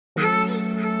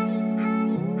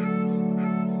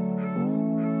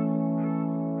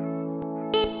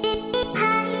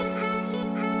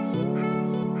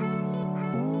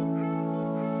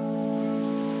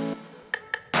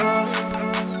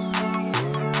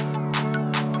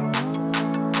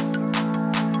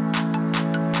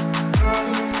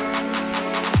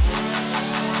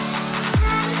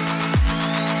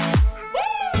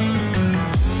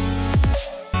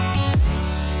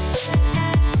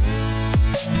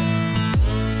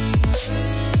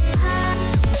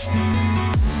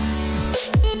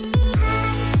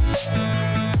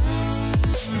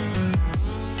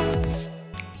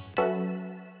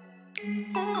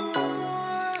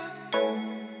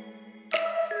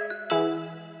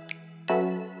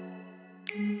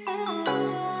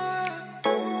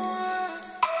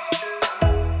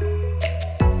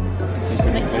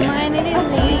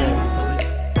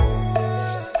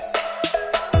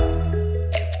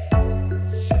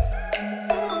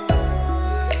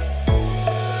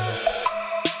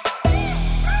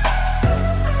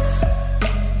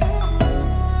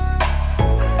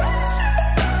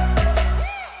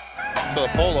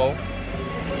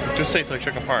Just tastes like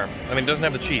chicken parm. I mean, it doesn't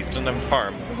have the cheese, it doesn't have the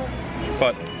parm,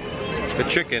 but the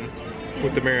chicken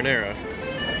with the marinara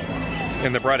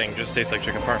and the breading just tastes like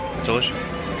chicken parm. It's delicious.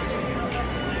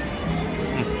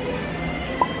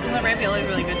 And the ravioli is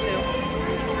really good too.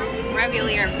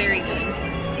 Ravioli are very good.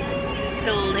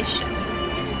 Delicious.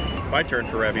 My turn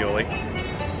for ravioli. I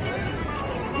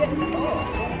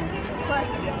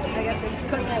got this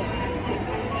cookie.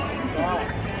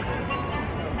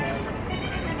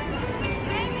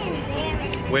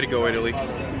 Way to go, Italy.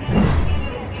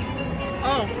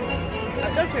 Oh,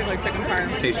 that does taste like chicken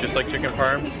parm. Tastes just like chicken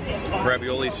parm.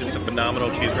 Ravioli is just a phenomenal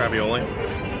cheese ravioli.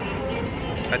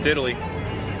 That's Italy.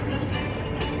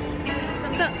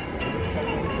 What's up?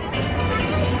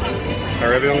 A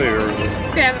ravioli or? You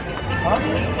can have it.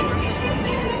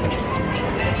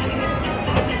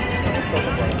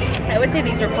 I would say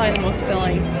these are probably the most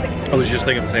filling. I was just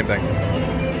thinking the same thing.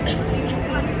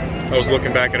 I was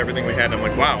looking back at everything we had and I'm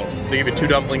like, wow, they gave you 2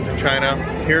 dumplings in China.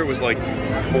 Here it was like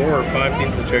 4 or 5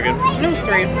 pieces of chicken. No, it was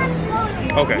 3.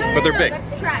 Okay, but they're big.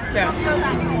 Yeah.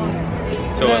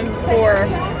 So and then 4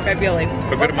 ravioli.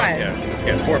 a good amount,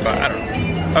 yeah, 4 or 5, I don't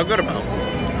know. A good amount.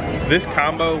 This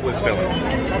combo was filling.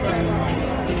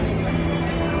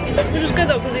 Which is good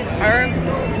though, because these are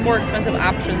more expensive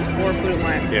options for food and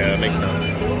wine. Yeah, that makes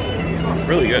sense.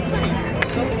 Really good.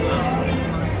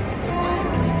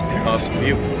 Awesome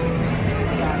view.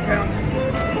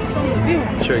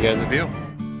 Show you guys a view.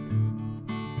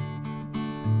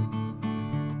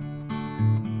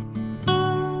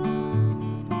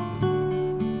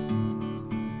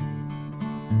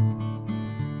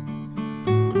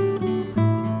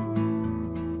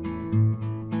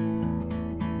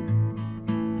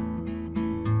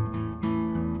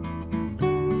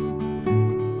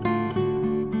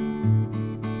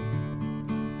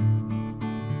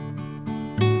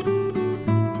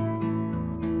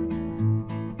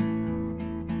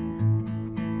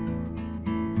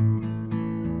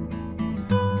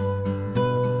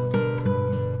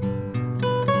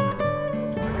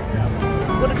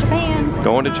 Go to Japan.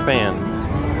 Going to Japan.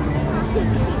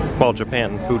 Well,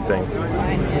 Japan food thing.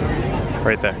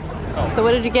 Right there. So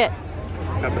what did you get?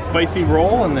 Got the spicy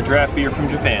roll and the draft beer from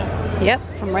Japan. Yep,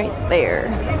 from right there.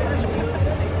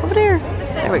 Over there.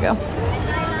 There we go.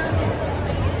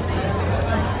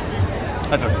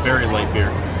 That's a very light beer.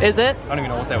 Is it? I don't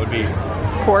even know what that would be.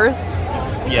 Course.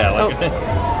 It's, yeah, like,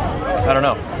 I don't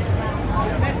know.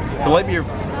 It's a light beer,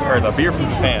 or the beer from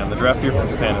Japan, the draft beer from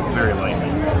Japan is very light.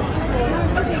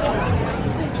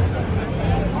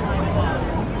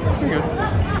 Pretty good.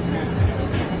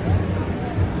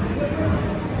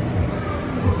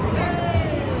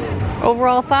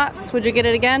 Overall thoughts? Would you get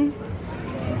it again?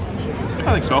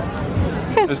 I think so.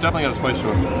 It's definitely got a spice to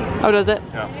it. Oh, does it?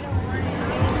 Yeah.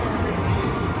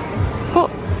 Cool.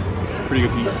 Pretty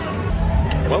good heat.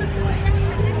 Well,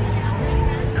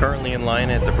 currently in line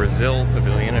at the Brazil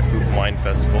Pavilion at Food and Wine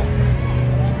Festival.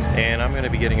 And I'm going to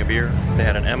be getting a beer. They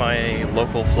had an MIA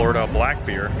local Florida black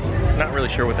beer. Not really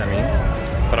sure what that means,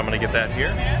 but I'm going to get that here.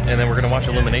 And then we're going to watch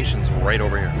Illuminations right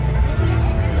over here.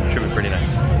 Should be pretty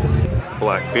nice.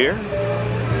 Black beer.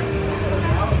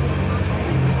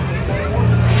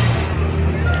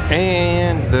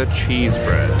 And the cheese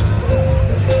bread.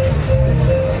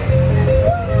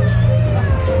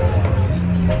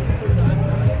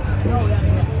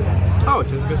 Oh,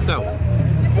 it's just a good stout.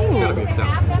 It's gotta be a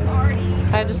stout.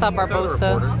 I just saw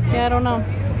Barbosa. Yeah, I don't know.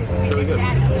 It's really good.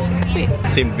 Sweet.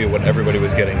 It seemed to be what everybody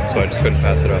was getting, so I just couldn't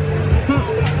pass it up.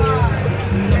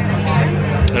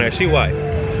 And I see why. It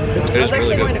is really good. I was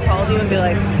actually going to call you and be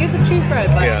like, get the cheese bread.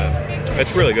 But yeah,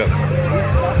 it's really good.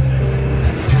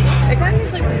 it kind of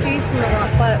tastes like the cheese from the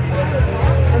raclette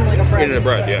and like a bread. In a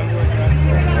bread, yeah.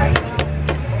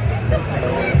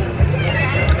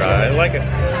 I like it.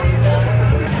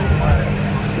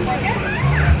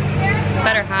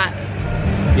 Better hot.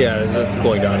 Yeah, it's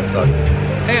cooling down. It sucks.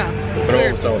 Yeah. But I'm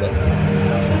almost done with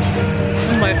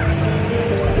it. Wait.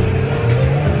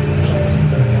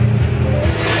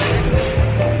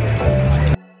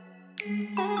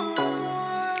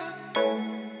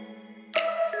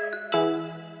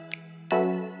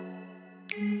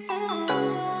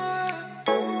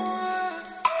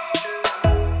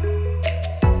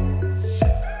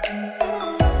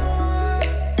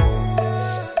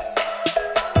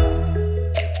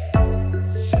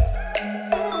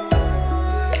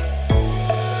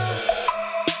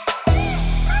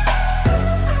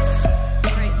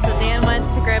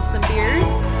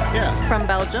 From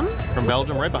Belgium. From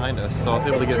Belgium, right behind us. So I was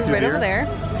able to get Just 2 right beers. over there.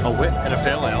 A wit and a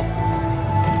pale ale.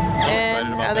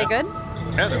 And are they good?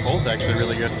 Yeah, they're both actually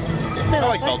really good. I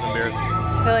like Belgian beers.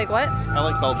 Feel like what? I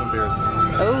like Belgian beers.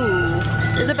 Oh.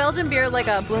 Is a Belgian beer like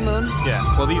a Blue Moon? Yeah.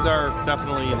 Well, these are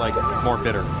definitely like more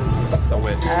bitter. The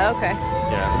wit. Okay.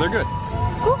 Yeah, but they're good.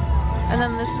 Cool. And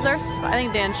then this is our spot. I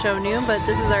think Dan showed you, but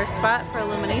this is our spot for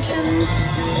Illuminations.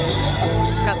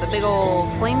 Got the big old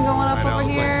flame going up over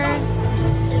here.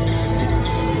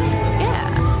 Yeah.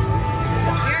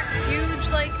 We aren't huge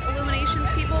like Illuminations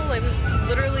people. Like we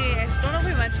literally, I don't know if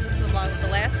we mentioned this in the vlog, but the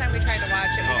last time we tried to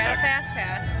watch it, we had a fast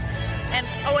pass. And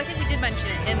oh, I think we did mention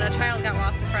it. And the child got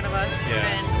lost in front of us,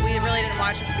 and we really didn't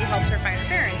watch it because we helped her find her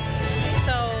parents.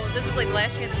 So this is like the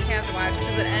last chance we have to watch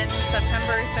because it ends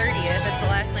September 30th. It's the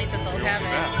last night that they'll have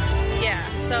it. Yeah.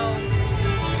 So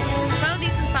we found a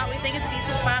decent spot. We think it's a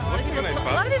decent spot. A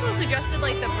lot of people suggested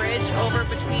like the bridge over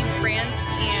between France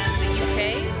and the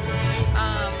UK.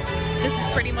 This is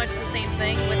pretty much the same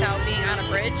thing without being on a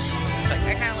bridge. But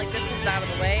I kind of like this because it's out of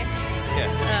the way.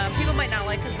 Yeah. People might not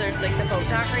like because there's like the boat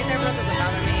dock right there, but it doesn't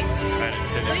bother me.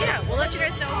 So yeah, we'll let you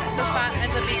guys know if the spot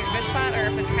ends up being a good spot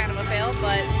or if it's kind of a fail,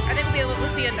 but I think we'll be able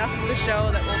to see enough of the show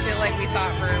that we'll feel like we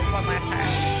saw it for one last time.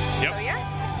 Yep. So yeah,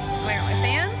 I got my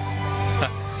fan.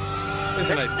 There's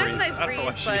a nice breeze. I don't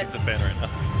know why she needs a fan right now.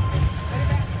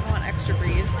 I want extra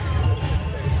breeze.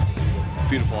 It's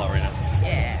beautiful out right now.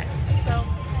 Yeah. So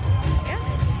yeah,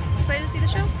 excited to see the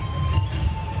show.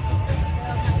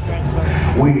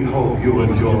 We hope you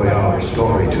enjoy our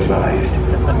story tonight.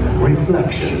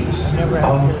 Reflections of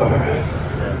Earth.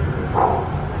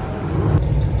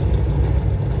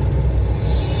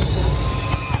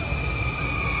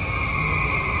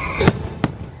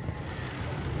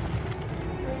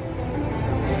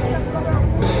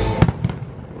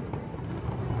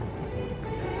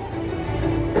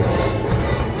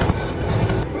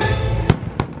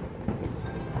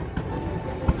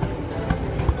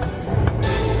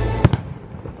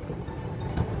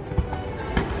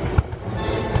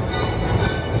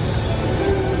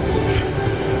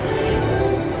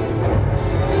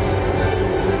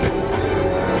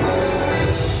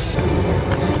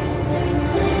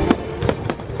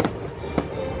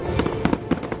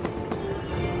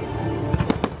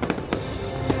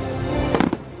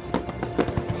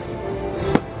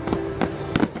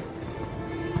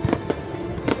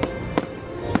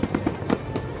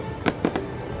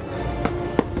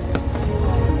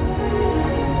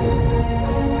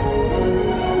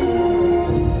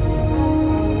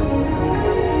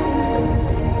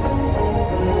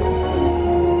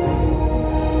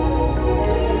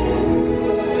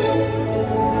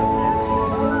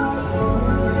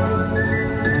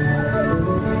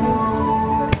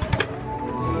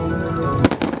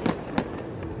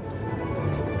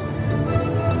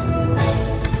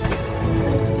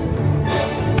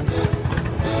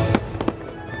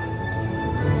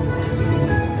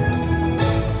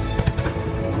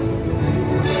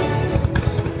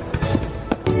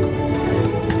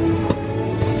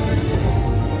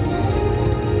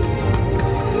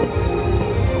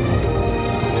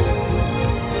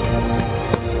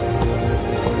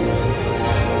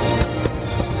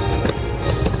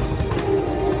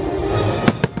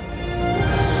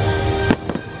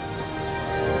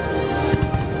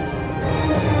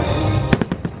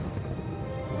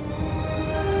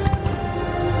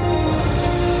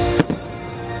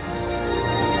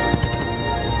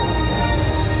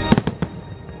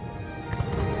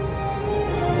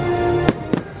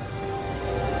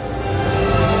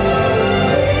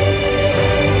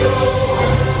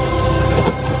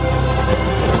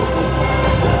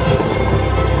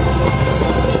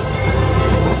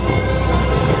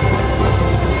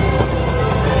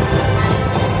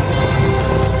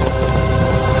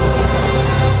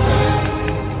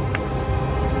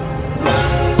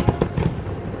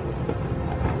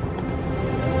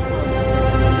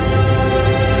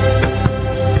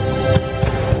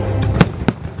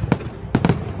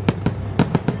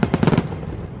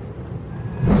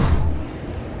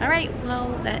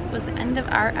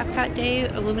 our EPCOT day.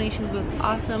 Illuminations was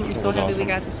awesome. I'm so happy we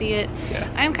got to see it. Yeah.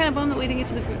 I am kind of bummed that we didn't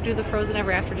get to do the Frozen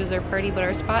Ever After dessert party, but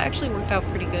our spot actually worked out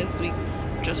pretty good because we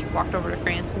just walked over to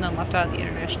France and then left out at the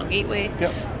International Gateway.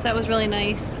 Yep. So that was really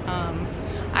nice.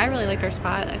 I really liked our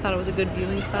spot. I thought it was a good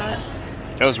viewing spot.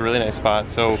 It was a really nice spot.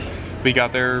 So we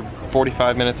got there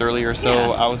 45 minutes early or so. Yeah.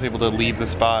 I was able to leave the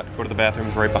spot, go to the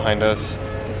bathrooms right behind us,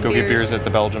 go get beers at the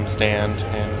Belgium stand,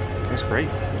 and it was great.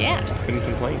 Yeah. Couldn't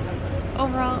complain.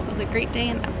 Overall, it was a great day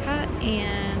in Epcot,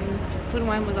 and food and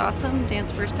wine was awesome.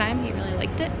 Dan's first time, he really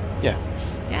liked it. Yeah.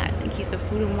 Yeah, I think he's a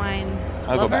food and wine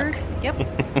I'll lover. Go back. Yep.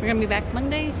 We're gonna be back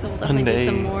Monday, so we'll definitely do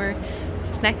some more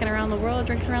snacking around the world,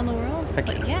 drinking around the world.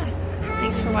 But yeah,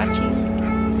 thanks for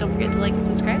watching. Don't forget to like and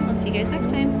subscribe, and I'll see you guys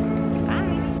next time.